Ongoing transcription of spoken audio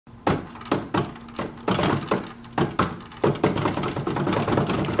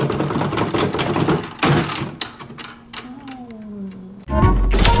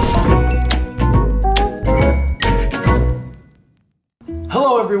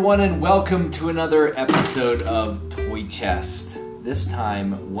everyone, and welcome to another episode of Toy Chest. This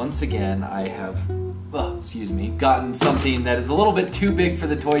time, once again, I have, gotten something that is a little bit too big for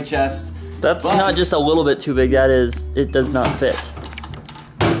the toy chest. That's not just a little bit too big, it does not fit.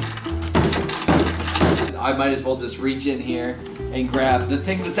 I might as well just reach in here and grab the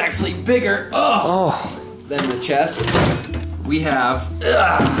thing that's actually bigger than the chest. We have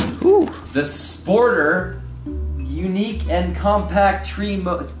the Sporter Unique and Compact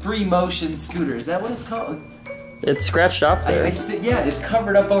Free Motion Scooter. Is that what it's called? It's scratched off there. Yeah, it's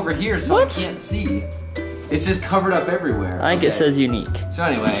covered up over here, so I can't see. It's just covered up everywhere. I think it says unique. So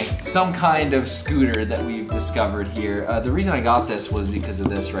anyway, some kind of scooter that we've discovered here. The reason I got this was because of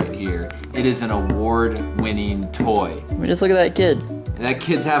this right here. It is an award-winning toy. I mean, just look at that kid. That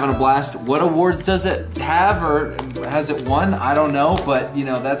kid's having a blast. What awards does it have, or has it won? I don't know, but you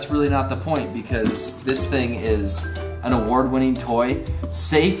know, that's really not the point, because this thing is an award-winning toy,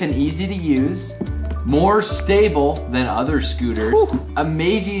 safe and easy to use, more stable than other scooters,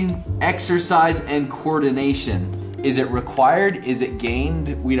 amazing exercise and coordination. Is it required? Is it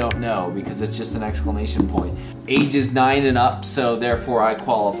gained? We don't know, because it's just an exclamation point. Age is 9 and up, so therefore I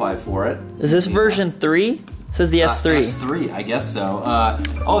qualify for it. Is this version 3? It says the S3. S3, I guess so.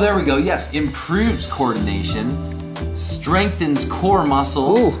 Oh, there we go. Yes, improves coordination, strengthens core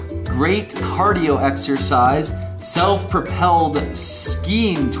muscles, great cardio exercise, self-propelled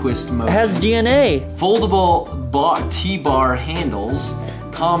skiing twist motion. It has DNA. Foldable T-bar handles,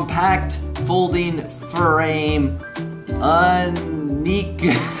 compact folding frame, unique.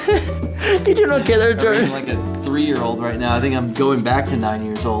 You do not get there, Jordan. I'm like a 3-year-old right now. I think I'm going back to 9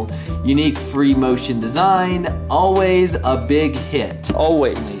 years old. Unique free motion design, always a big hit.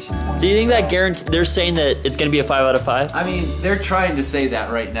 Always. Do you think that they're saying that it's gonna be a 5 out of 5? I mean, they're trying to say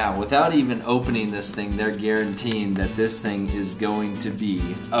that right now. Without even opening this thing, they're guaranteeing that this thing is going to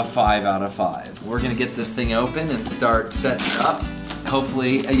be a 5 out of 5. We're gonna get this thing open and start setting it up.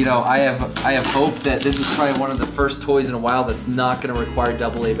 Hopefully, you know, I have hope that this is probably one of the first toys in a while that's not gonna require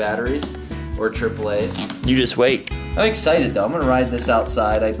AA batteries or AAAs. You just wait. I'm excited though. I'm gonna ride this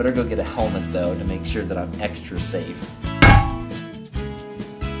outside. I better go get a helmet though to make sure that I'm extra safe.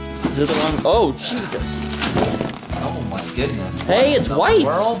 Is it the wrong? Oh, Jesus. Oh my goodness. Hey, it's white.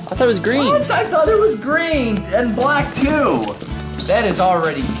 I thought it was green. What? I thought it was green and black too. That is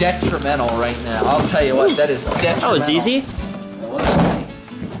already detrimental right now. I'll tell you what, that is detrimental. That was easy.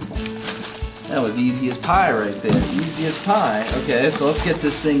 That was easy as pie right there. Easy as pie. Okay, so let's get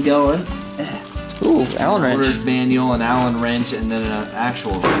this thing going. Ooh, Allen wrench. Owner's manual, an Allen wrench, and then an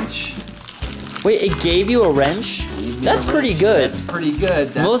actual wrench. Wait, it gave you a wrench? That's pretty good. That's pretty good.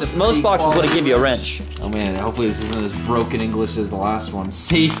 That's most boxes would give you a wrench. Oh man, hopefully this isn't as broken English as the last one.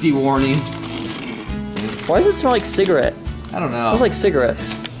 Safety warnings. Why does it smell like cigarette? I don't know. It smells like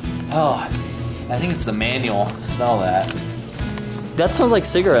cigarettes. Oh, I think it's the manual. Smell that. That smells like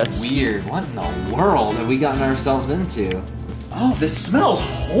cigarettes. Weird. What in the world have we gotten ourselves into? Oh, this smells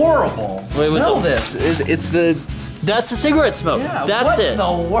horrible. Wait, smell this. It's the... That's the cigarette smoke. Yeah, that's it.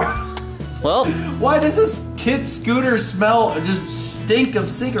 What in the world? Well, why does this kid's scooter smell just stink of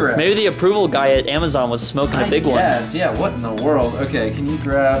cigarettes? Maybe the approval guy at Amazon was smoking a big one. Yes, yeah, what in the world? Okay, can you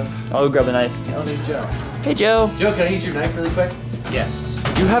grab... I'll grab a knife. Oh, there's Joe. Hey, Joe. Joe, can I use your knife really quick? Yes.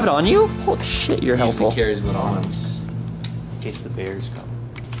 You have it on you? Holy shit, you're helpful. He carries one on him in case the bears come.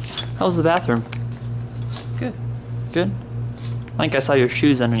 How's the bathroom? Good. Good? I think I saw your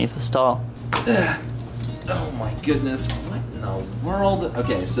shoes underneath the stall. Oh my goodness, what in the world?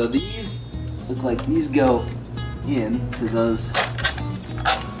 Okay, so these look like these go in to those.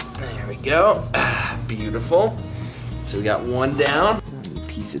 There we go. Beautiful. So we got one down.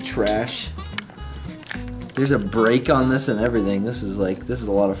 Piece of trash. There's a brake on this and everything. This is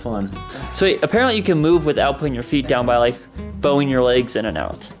a lot of fun. So wait, apparently you can move without putting your feet down by like bowing your legs in and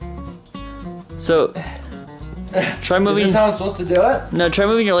out. So try moving. Is this how I'm supposed to do it? No, try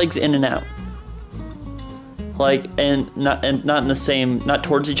moving your legs in and out. Like and not in the same, not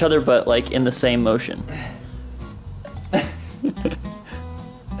towards each other, but like in the same motion.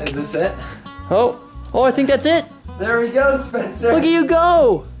 Is this it? Oh, I think that's it. There we go, Spencer. Look at you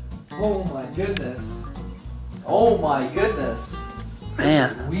go. Oh my goodness. Oh my goodness.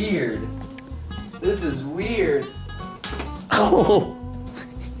 Man. This is weird. This is weird. Oh.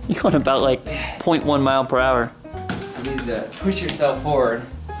 You went about like 0.1 mile per hour. So you need to push yourself forward.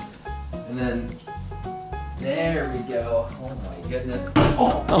 And then, there we go. Oh my goodness.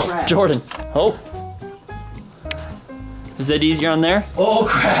 Oh, crap. Jordan. Oh. Is that easier on there? Oh,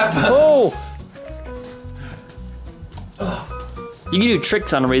 crap. Oh. You can do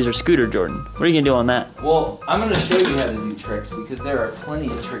tricks on a Razor scooter, Jordan. What are you gonna do on that? Well, I'm gonna show you how to do tricks because there are plenty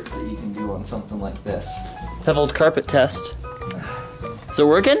of tricks that you can do on something like this. Beveled carpet test. Is it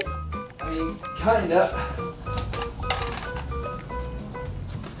working? I mean, kinda.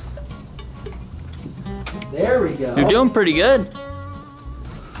 There we go. You're doing pretty good.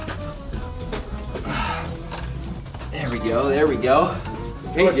 There we go, there we go.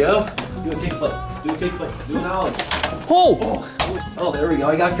 Hey, Joe. Do a kickflip. Do a kickflip. Do an ollie. Oh! Oh, there we go.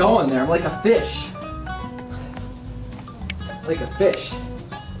 I got going there. I'm like a fish. Like a fish.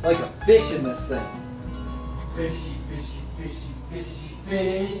 Like a fish in this thing. Fishy, fishy, fishy, fishy,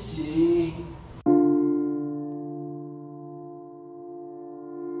 fishy.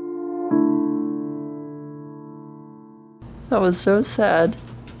 That was so sad.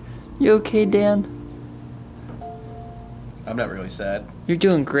 You okay, Dan? I'm not really sad. You're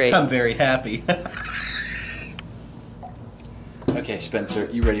doing great. I'm very happy. Okay, Spencer,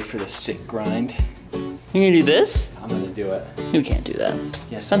 you ready for the sick grind? You gonna do this? I'm gonna do it. You can't do that.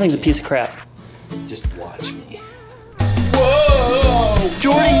 Yes, Something's I a can. piece of crap. Just watch me. Whoa!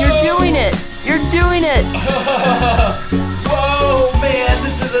 Jordan, you're doing it! You're doing it! Whoa, man,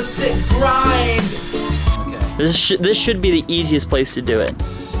 this is a sick grind! Okay. This should be the easiest place to do it.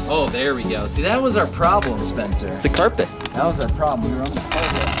 Oh, there we go. See, that was our problem, Spencer. It's the carpet. That was our problem. We were on the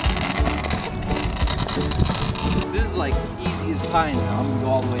carpet. This is like easy as pie now. I'm gonna go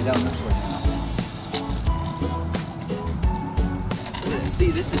all the way down this way now. Yeah, see,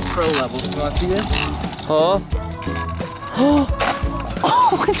 this is pro level. You wanna see this? Oh.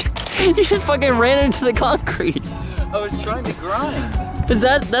 Oh my God. You just fucking ran into the concrete. I was trying to grind.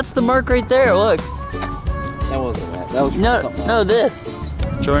 That's the mark right there, look. That wasn't that. That was No, this.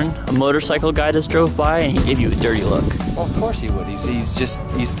 Jordan, a motorcycle guy just drove by and he gave you a dirty look. Well, of course he would. He's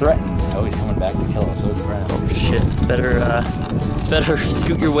threatened. Oh, he's coming back to kill us. Oh crap. Oh shit, better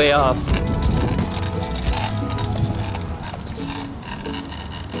scoot your way off.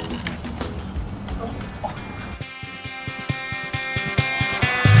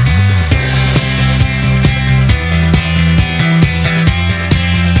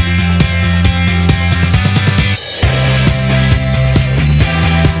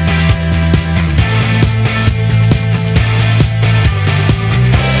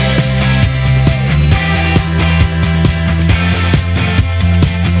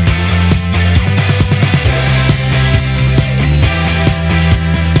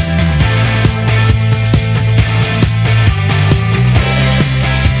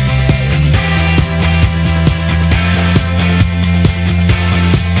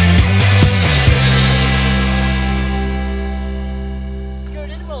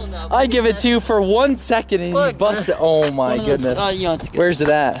 I give it to you for 1 second and you bust it. Oh my goodness. You know, it's good. Where's it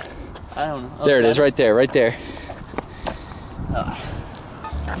at? I don't know. There it is, right there, right there.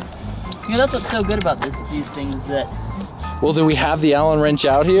 You know, that's what's so good about these things that, Well, do we have the Allen wrench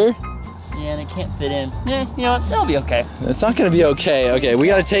out here? yeah, and it can't fit in. Yeah, you know what? That'll be okay. It's not gonna be okay. Okay, we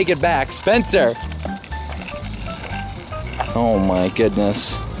gotta take it back. Spencer! Oh my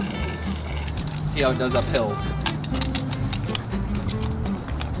goodness. See how it does up hills.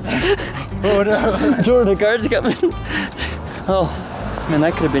 Oh no. Jordan, the guard's coming. Oh, man,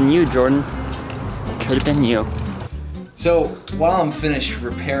 that could have been you, Jordan. Could have been you. So while I'm finished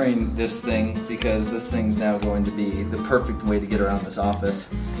repairing this thing, because this thing's now going to be the perfect way to get around this office,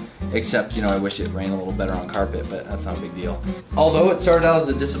 except, you know, I wish it ran a little better on carpet, but that's not a big deal. Although it started out as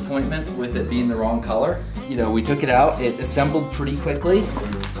a disappointment with it being the wrong color, you know, we took it out, it assembled pretty quickly,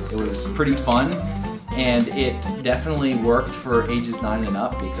 it was pretty fun, and it definitely worked for ages 9 and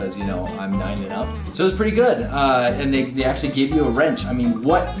up because, you know, I'm 9 and up. So it was pretty good, and they actually gave you a wrench. I mean,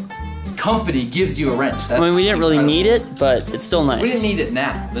 what company gives you a wrench? That's I mean, we didn't really incredible. need it, but it's still nice. We didn't need it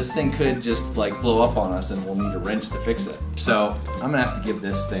now. This thing could just like blow up on us and we'll need a wrench to fix it. So I'm gonna have to give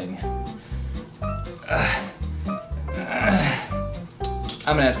this thing,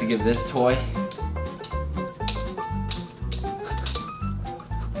 I'm gonna have to give this toy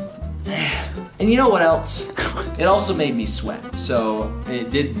and you know what else? It also made me sweat. So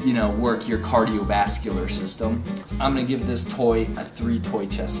it did, you know, work your cardiovascular system. I'm gonna give this toy a 3 toy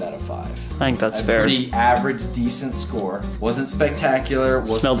chest out of 5. I think that's a fair. pretty average, decent score. Wasn't spectacular.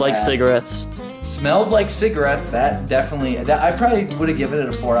 Wasn't Smelled like bad. cigarettes. Smelled like cigarettes. That definitely. I probably would have given it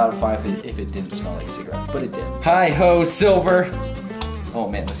a 4 out of 5 if it didn't smell like cigarettes, but it did. Hi ho, Silver. Oh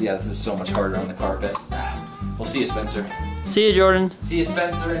man, this is so much harder on the carpet. We'll see you, Spencer. See you, Jordan. See you,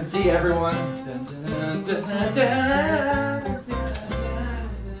 Spencer, and see you, everyone. Dun, dun, dun, dun, dun.